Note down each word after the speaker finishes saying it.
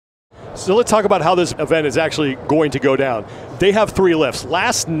So let's talk about how this event is actually going to go down. They have 3 lifts.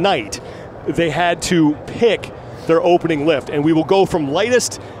 Last night, they had to pick their opening lift, and we will go from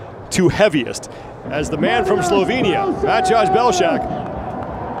lightest to heaviest. As the man from Slovenia, Maciej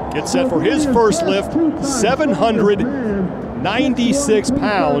Belšak, gets set for his first lift, 796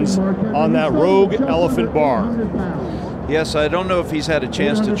 pounds on that Rogue Elephant Bar. Yes, I don't know if he's had a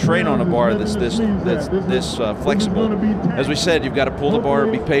chance to train on a bar that's this flexible. As we said, you've got to pull the bar,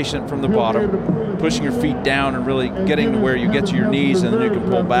 be patient from the bottom, pushing your feet down and really getting to where you get to your knees, and then you can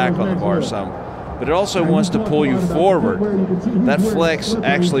pull back on the bar some. But it also wants to pull you forward. That flex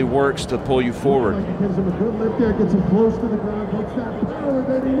actually works to pull you forward.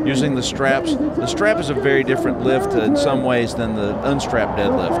 Using the straps. The strap is a very different lift in some ways than the unstrapped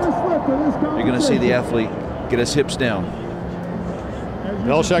deadlift. You're going to see the athlete get his hips down.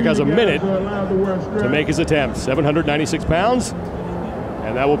 Belšak has a minute to make his attempt. 796 pounds,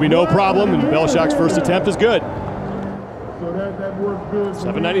 and that will be no problem, and Belšak's first attempt is good.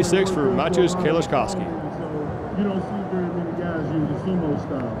 796 for Maciej Kieliszkowski. You don't see very many guys use the sumo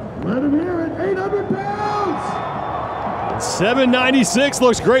style. Let him hear it, 800 pounds! 796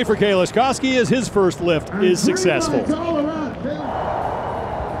 looks great for Kieliszkowski as his first lift is successful.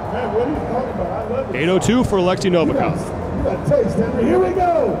 802 for Alexei Novikov. Here we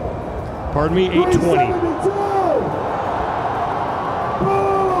go! Pardon me, 820.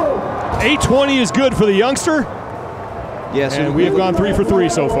 820 is good for the youngster. Yes, and we have gone 3 for 3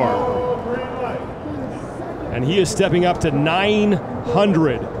 so far. And he is stepping up to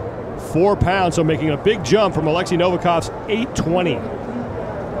 904 pounds, so making a big jump from Alexei Novikov's 820.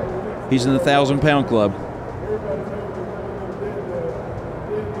 He's in the 1,000-pound club.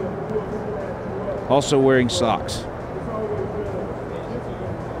 Also wearing socks.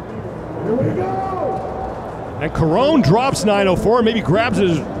 And Carone drops 904, maybe grabs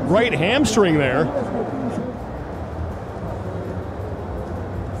his right hamstring there.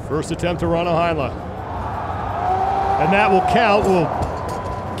 First attempt to run a Heinle. And that will count. We'll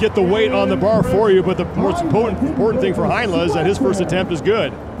get the weight on the bar for you, but the most important thing for Heinle is that his first attempt is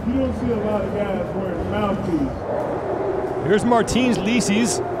good. You don't see a lot of guys wearing mouthpiece. Here's Martins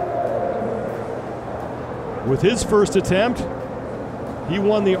Licis with his first attempt. He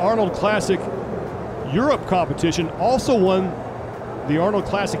won the Arnold Classic Europe competition, also won the Arnold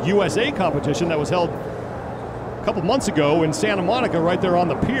Classic USA competition that was held a couple months ago in Santa Monica, right there on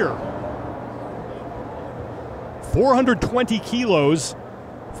the pier. 420 kilos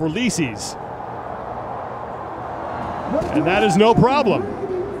for Licis. And that is no problem.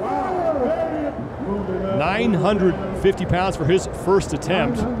 950 pounds for his first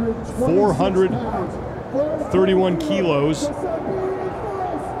attempt. 431 kilos.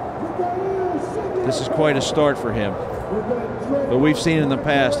 This is quite a start for him. But we've seen in the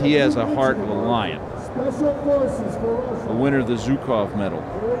past, he has a heart of a lion. The winner of the Zhukov medal.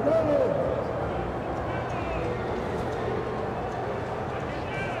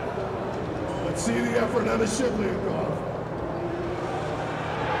 Let's see the effort out of Shivlyakov.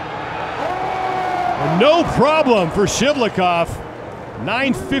 No problem for Shivlyakov.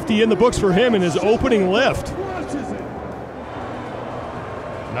 950 in the books for him in his opening lift.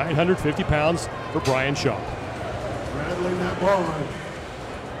 950 pounds for Brian Shaw. Rattling that bar.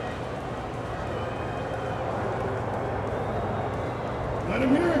 Let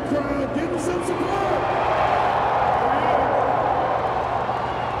him hear it, crowd. Give him some support.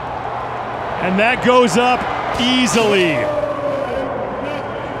 And that goes up easily.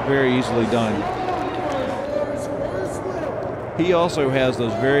 Very easily done. He also has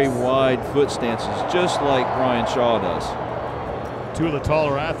those very wide foot stances, just like Brian Shaw does. Two of the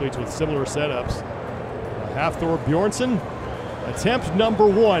taller athletes with similar setups. Hafthor Bjornsson, attempt number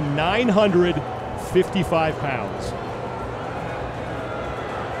 1, 955 pounds.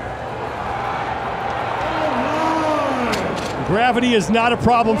 Gravity is not a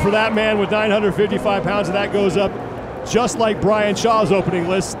problem for that man with 955 pounds, and that goes up just like Brian Shaw's opening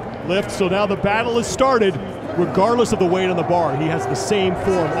lift. So now the battle is started regardless of the weight on the bar. He has the same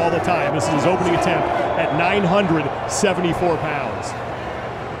form all the time. This is his opening attempt at 974 pounds.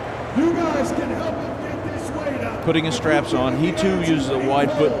 You guys can help him get this weight up. Putting his straps on, he too uses a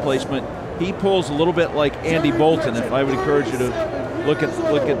wide foot placement. He pulls a little bit like Andy Bolton. If I would encourage you to look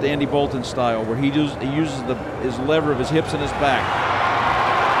at the Andy Bolton style, where he uses his lever of his hips and his back.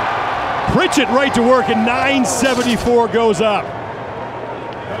 Pritchett right to work, and 974 goes up.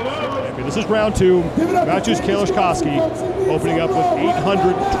 This is round 2. Maciej Kieliszkowski opening up with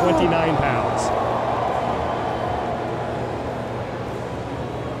 829 pounds.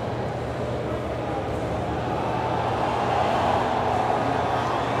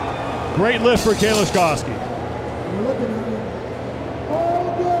 Great lift for Licis.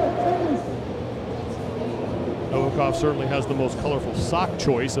 Novikov certainly has the most colorful sock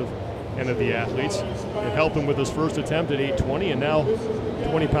choice of any of the athletes. It helped him with his first attempt at 820, and now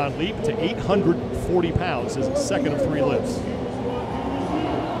 20-pound leap to 840 pounds, his second of 3 lifts.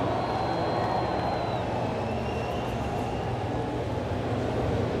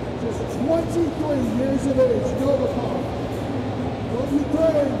 Just 23 years of age, Novikov. From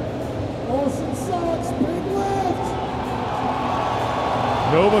Ukraine, Austin Socks, big lift.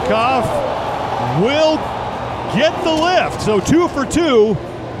 Novikov will get the lift, so 2 for 2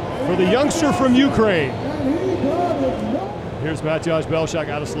 for the youngster from Ukraine. Here's Matjaž Belšak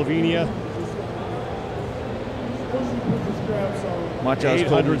out of Slovenia.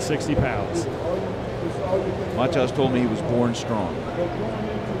 860 pounds. Matjaž told me he was born strong.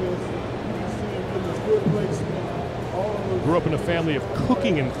 Grew up in a family of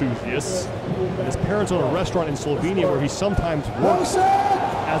cooking enthusiasts. His parents own a restaurant in Slovenia where he sometimes works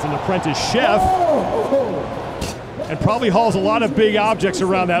as an apprentice chef, and probably hauls a lot of big objects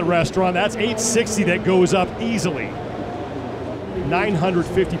around that restaurant. That's 860 that goes up easily.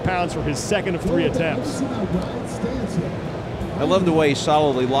 950 pounds for his second of 3 attempts. I love the way he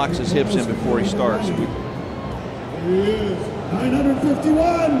solidly locks his hips in before he starts.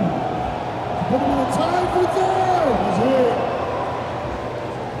 951. Put him in a tie for 3rd.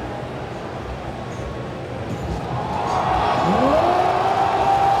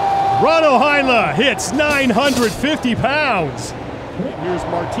 Rano Heinle hits 950 pounds. Here's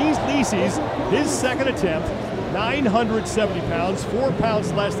Martins Licis, his second attempt, 970 pounds, 4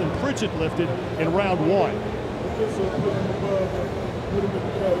 pounds less than Pritchett lifted in round 1.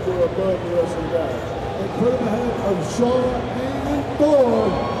 Put him ahead of Shaw and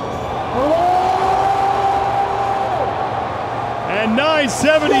Thorne. And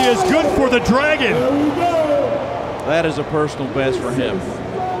 970 is good for the Dragon. There we go. That is a personal best for him.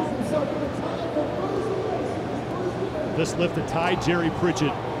 This lift to tie Jerry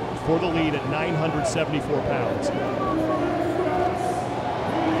Pritchett for the lead at 974 pounds.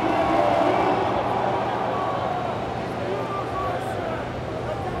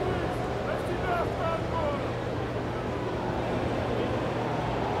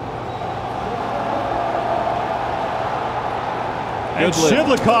 And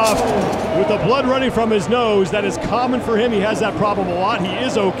Shivlikov, with the blood running from his nose, that is common for him. He has that problem a lot. He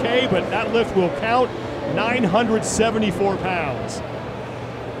is okay, but that lift will count. 974 pounds.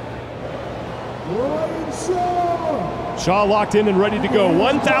 Shaw locked in and ready to go.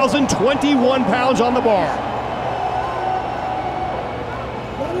 1,021 pounds on the bar.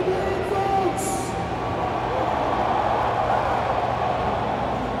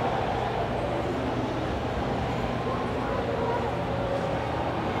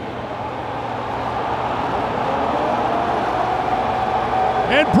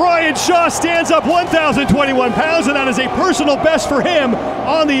 And Brian Shaw stands up 1,021 pounds, and that is a personal best for him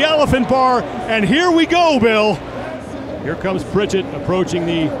on the Elephant Bar. And here we go, Bill. Here comes Pritchett approaching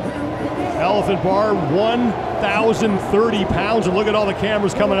the Elephant Bar, 1,030 pounds. And look at all the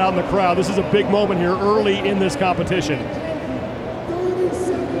cameras coming out in the crowd. This is a big moment here early in this competition.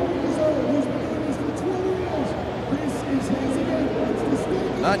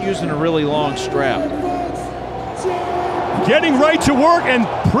 Not using a really long strap. Getting right to work, and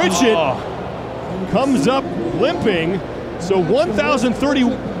Pritchett comes up limping. So 1,030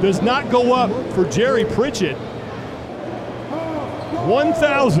 does not go up for Jerry Pritchett.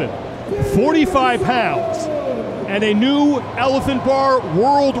 1,045 pounds. And a new Elephant Bar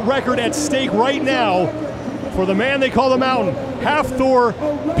world record at stake right now for the man they call the Mountain, Hafthor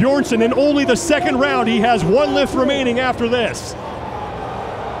Bjornsson. In only the second round, he has 1 lift remaining after this.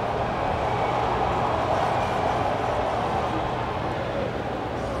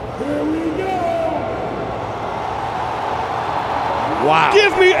 Wow.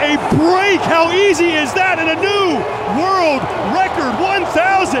 Give me a break. How easy is that? And a new world record,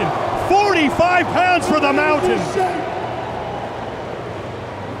 1,045 pounds for the Mountain.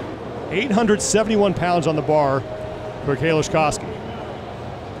 871 pounds on the bar for Licis.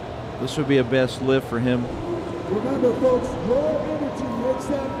 This would be a best lift for him. Remember, folks, low energy makes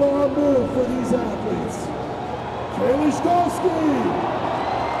that bar move for these athletes. Licis.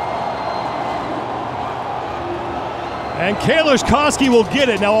 And Licis will get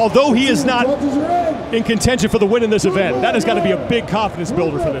it. Now, although he is not in contention for the win in this event, that has got to be a big confidence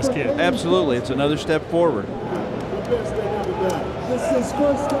builder for this kid. Absolutely. It's another step forward. This is his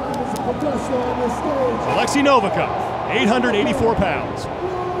first time as a professional on this stage. Alexei Novikov, 884 pounds.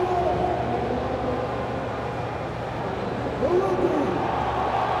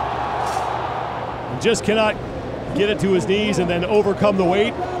 just cannot get it to his knees and then overcome the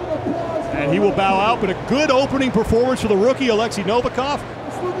weight. And he will bow out, but a good opening performance for the rookie, Alexei Novikov.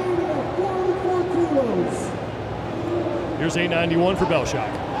 Here's 891 for Belshak.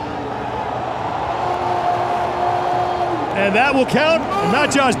 And that will count. And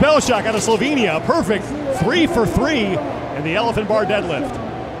not Josh Belshak out of Slovenia. A perfect 3 for 3 in the Elephant Bar Deadlift.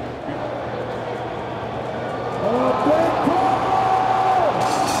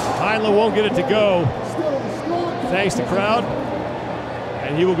 Heinle won't get it to go, thanks to crowd.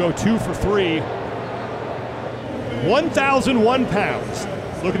 And he will go 2 for 3. 1,001 pounds.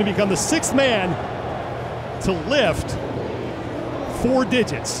 Looking to become the 6th man to lift 4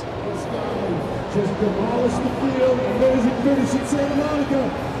 digits. Just demolished the field. Amazing finish in Santa Monica.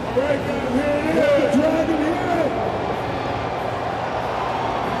 All right, here it is. The Dragon here.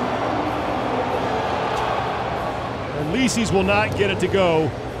 And Licis will not get it to go,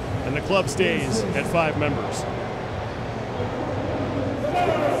 and the club stays at 5 members.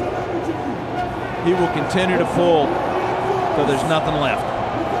 He will continue to pull till there's nothing left.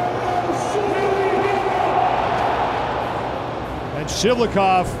 And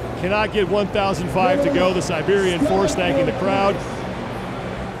Shivlikov cannot get 1,005 to go. The Siberian force thanking the crowd.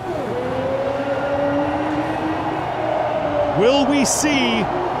 Will we see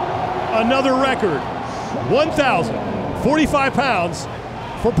another record? 1,045 pounds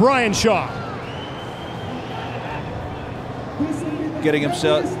for Brian Shaw. Getting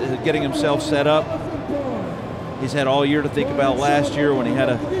himself set up. He's had all year to think about last year when he had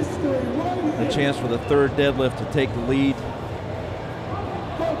a chance for the 3rd deadlift to take the lead.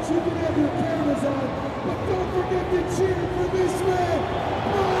 You can have your cameras on, but don't forget to cheer for this man,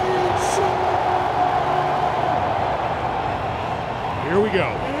 Brian Shaw. Here we go.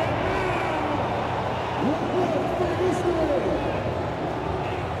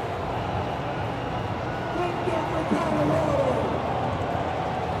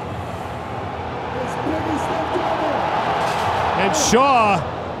 And Shaw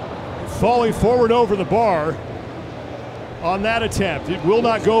falling forward over the bar on that attempt. It will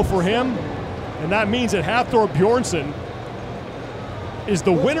not go for him, and that means that Hafthor Bjornsson is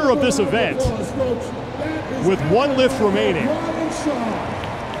the winner of this event with 1 lift remaining.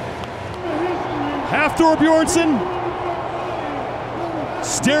 Hafthor Bjornsson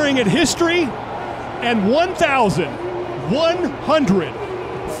staring at history and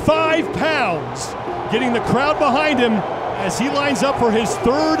 1,105 pounds, getting the crowd behind him as he lines up for his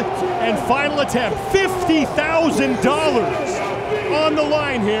 3rd and final attempt. $50,000 on the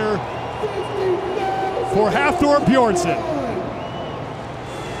line here for Hafthor Bjornsson.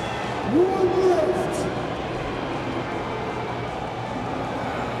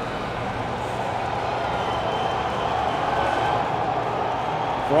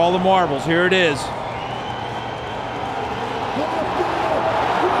 For all the marbles, here it is.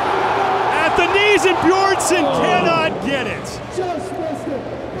 At the knees, and Bjornsson cannot get it.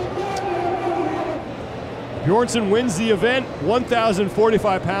 Bjornsson wins the event,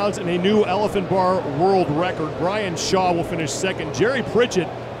 1,045 pounds and a new Elephant Bar world record. Brian Shaw will finish 2nd. Jerry Pritchett,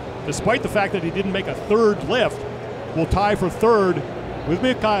 despite the fact that he didn't make a 3rd lift, will tie for 3rd with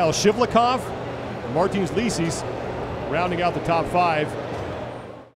Mikhail Shivlikov and Martins Licis rounding out the top 5.